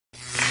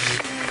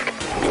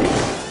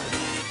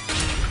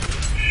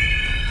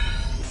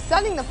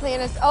studying the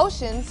planet's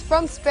oceans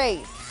from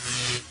space.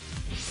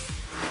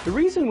 The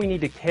reason we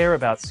need to care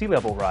about sea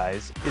level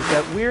rise is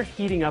that we're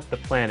heating up the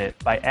planet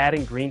by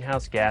adding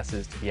greenhouse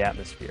gases to the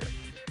atmosphere.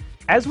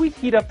 As we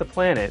heat up the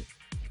planet,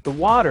 the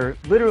water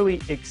literally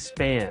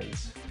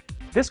expands.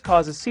 This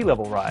causes sea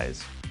level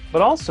rise,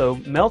 but also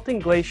melting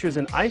glaciers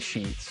and ice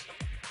sheets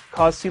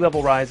cause sea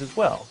level rise as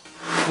well.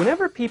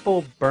 Whenever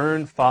people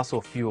burn fossil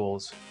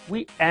fuels,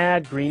 we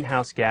add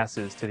greenhouse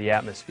gases to the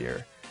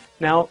atmosphere.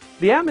 Now,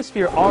 the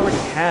atmosphere already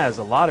has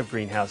a lot of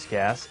greenhouse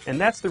gas, and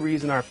that's the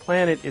reason our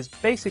planet is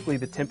basically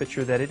the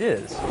temperature that it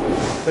is.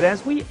 But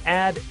as we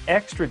add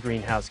extra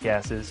greenhouse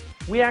gases,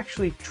 we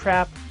actually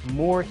trap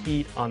more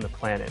heat on the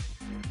planet.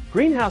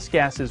 Greenhouse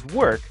gases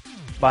work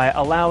by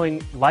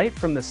allowing light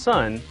from the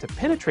sun to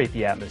penetrate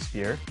the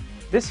atmosphere.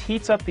 This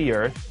heats up the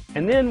Earth,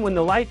 and then when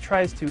the light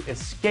tries to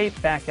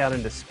escape back out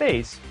into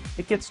space,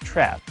 it gets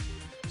trapped.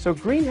 So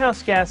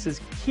greenhouse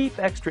gases keep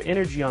extra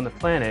energy on the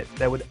planet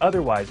that would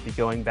otherwise be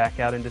going back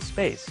out into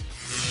space.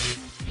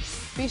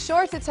 Be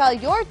sure to tell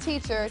your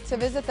teacher to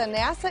visit the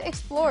NASA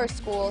Explorer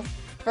School's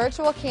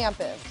virtual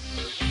campus.